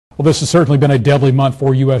Well, this has certainly been a deadly month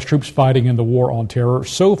for U.S. troops fighting in the war on terror.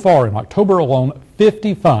 So far in October alone,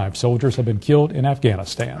 55 soldiers have been killed in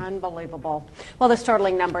Afghanistan. Unbelievable. Well, this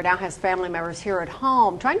startling number now has family members here at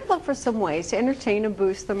home trying to look for some ways to entertain and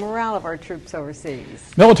boost the morale of our troops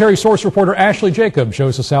overseas. Military source reporter Ashley Jacob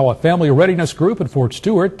shows us how a family readiness group at Fort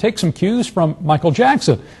Stewart takes some cues from Michael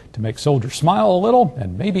Jackson to make soldiers smile a little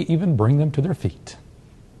and maybe even bring them to their feet.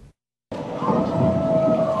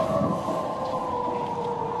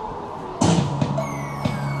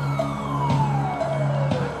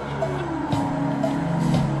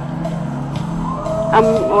 I'm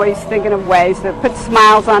always thinking of ways to put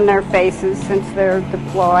smiles on their faces since they're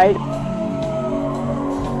deployed.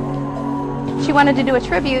 She wanted to do a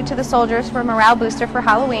tribute to the soldiers for a morale booster for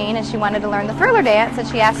Halloween, and she wanted to learn the Thriller dance, and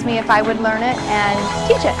she asked me if I would learn it and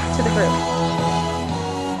teach it to the group.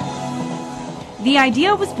 The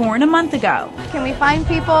idea was born a month ago. Can we find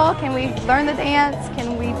people? Can we learn the dance?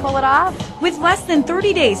 Can we pull it off? With less than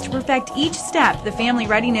 30 days to perfect each step, the Family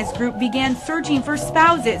Readiness Group began searching for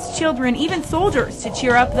spouses, children, even soldiers to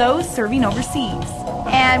cheer up those serving overseas.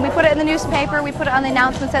 And we put it in the newspaper, we put it on the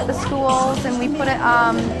announcements at the schools, and we put it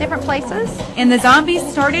different places. And the zombies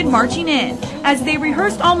started marching in. As they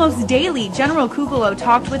rehearsed almost daily, General Kukolo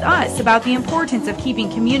talked with us about the importance of keeping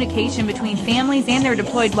communication between families and their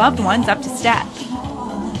deployed loved ones up to step.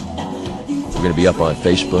 We're going to be up on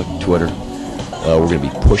Facebook, Twitter. We're going to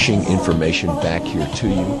be pushing information back here to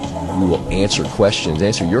you. We will answer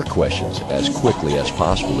your questions as quickly as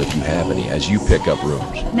possible if you have any, as you pick up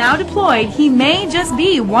rooms. Now deployed, he may just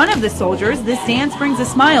be one of the soldiers this dance brings a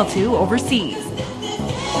smile to overseas.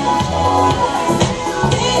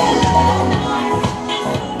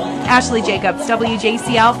 Ashley Jacobs,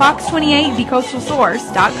 WJCL, Fox 28,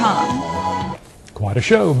 thecoastalsource.com. Quite a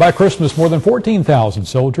show. By Christmas, more than 14,000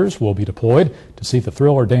 soldiers will be deployed. To see the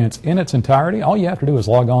Thriller dance in its entirety, all you have to do is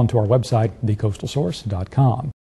log on to our website, thecoastalsource.com.